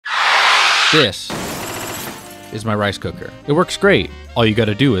This is my rice cooker. It works great. All you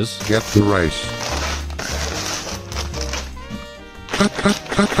gotta do is get the rice. Cut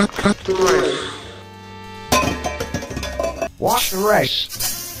the rice. Wash the rice.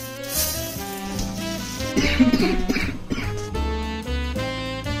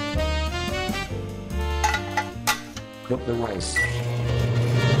 Cook the rice.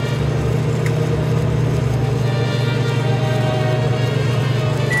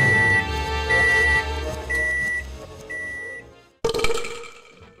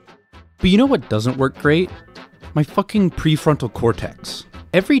 But you know what doesn't work great? My fucking prefrontal cortex.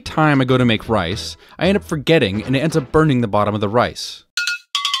 Every time I go to make rice, I end up forgetting and it ends up burning the bottom of the rice.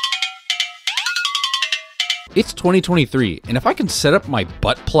 It's 2023, and if I can set up my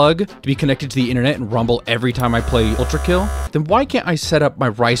butt plug to be connected to the internet and rumble every time I play Ultra Kill, then why can't I set up my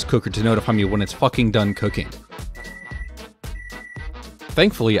rice cooker to notify me when it's fucking done cooking?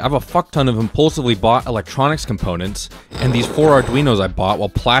 Thankfully, I have a fuck ton of impulsively bought electronics components and these 4 Arduinos I bought while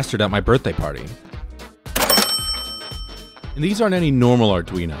plastered at my birthday party. And these aren't any normal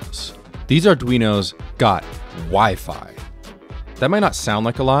Arduinos. These Arduinos got Wi-Fi. That might not sound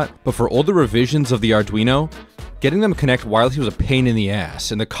like a lot, but for older revisions of the Arduino, getting them to connect wirelessly was a pain in the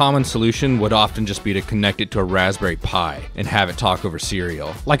ass, and the common solution would often just be to connect it to a Raspberry Pi and have it talk over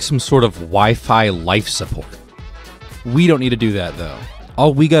serial, like some sort of Wi-Fi life support. We don't need to do that though.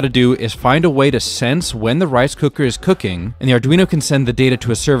 All we gotta do is find a way to sense when the rice cooker is cooking, and the Arduino can send the data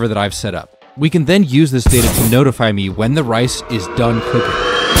to a server that I've set up. We can then use this data to notify me when the rice is done cooking.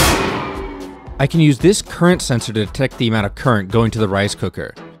 I can use this current sensor to detect the amount of current going to the rice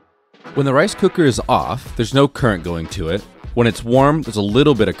cooker. When the rice cooker is off, there's no current going to it. When it's warm, there's a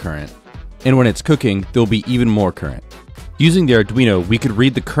little bit of current. And when it's cooking, there'll be even more current. Using the Arduino, we could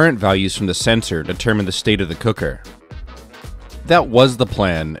read the current values from the sensor to determine the state of the cooker. That was the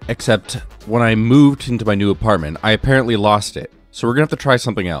plan, except when I moved into my new apartment, I apparently lost it. So we're gonna have to try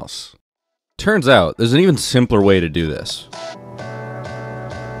something else. Turns out, there's an even simpler way to do this.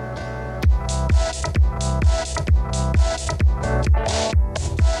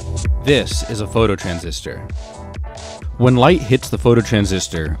 This is a phototransistor. When light hits the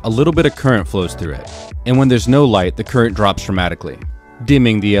phototransistor, a little bit of current flows through it. And when there's no light, the current drops dramatically,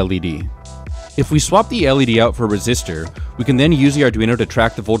 dimming the LED. If we swap the LED out for a resistor, we can then use the Arduino to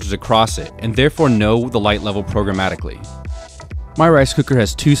track the voltage across it, and therefore know the light level programmatically. My rice cooker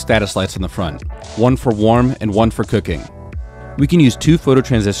has 2 status lights on the front, one for warm and one for cooking. We can use 2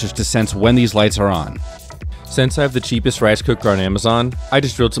 phototransistors to sense when these lights are on. Since I have the cheapest rice cooker on Amazon, I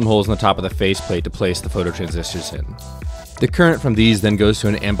just drilled some holes in the top of the faceplate to place the phototransistors in. The current from these then goes to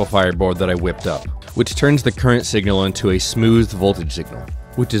an amplifier board that I whipped up, which turns the current signal into a smooth voltage signal,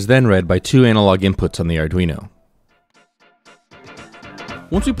 which is then read by 2 analog inputs on the Arduino.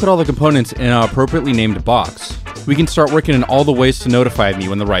 Once we put all the components in an appropriately named box, we can start working on all the ways to notify me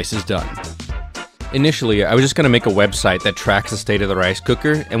when the rice is done. Initially, I was just going to make a website that tracks the state of the rice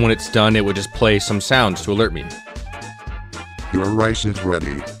cooker, and when it's done, it would just play some sounds to alert me. Your rice is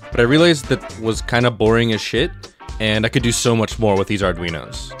ready. But I realized that was kind of boring as shit, and I could do so much more with these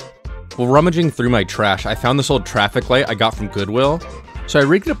Arduinos. While rummaging through my trash, I found this old traffic light I got from Goodwill, so I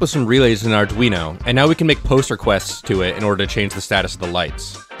rigged it up with some relays in Arduino, and now we can make post requests to it in order to change the status of the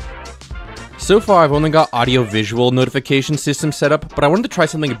lights. So far, I've only got audio-visual notification system set up, but I wanted to try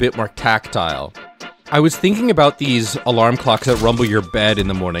something a bit more tactile. I was thinking about these alarm clocks that rumble your bed in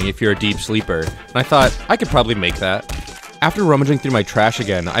the morning if you're a deep sleeper, and I thought I could probably make that. After rummaging through my trash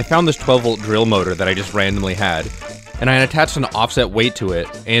again, I found this 12-volt drill motor that I just randomly had, and I attached an offset weight to it,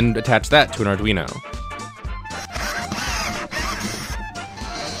 and attached that to an Arduino.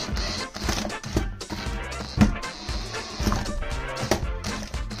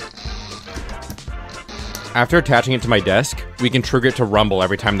 After attaching it to my desk, we can trigger it to rumble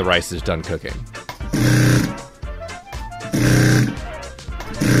every time the rice is done cooking.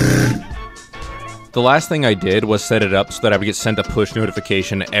 The last thing I did was set it up so that I would get sent a push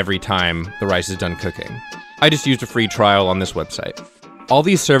notification every time the rice is done cooking. I just used a free trial on this website. All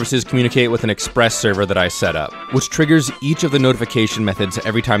these services communicate with an express server that I set up, which triggers each of the notification methods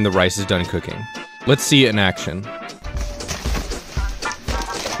every time the rice is done cooking. Let's see it in action.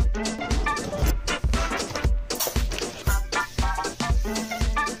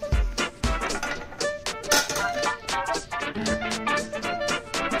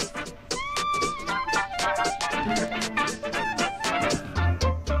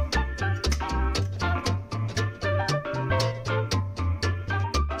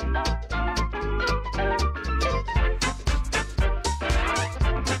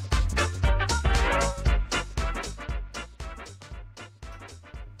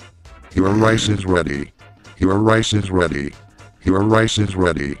 Your rice is ready. Your rice is ready. Your rice is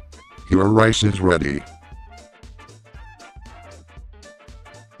ready. Your rice is ready.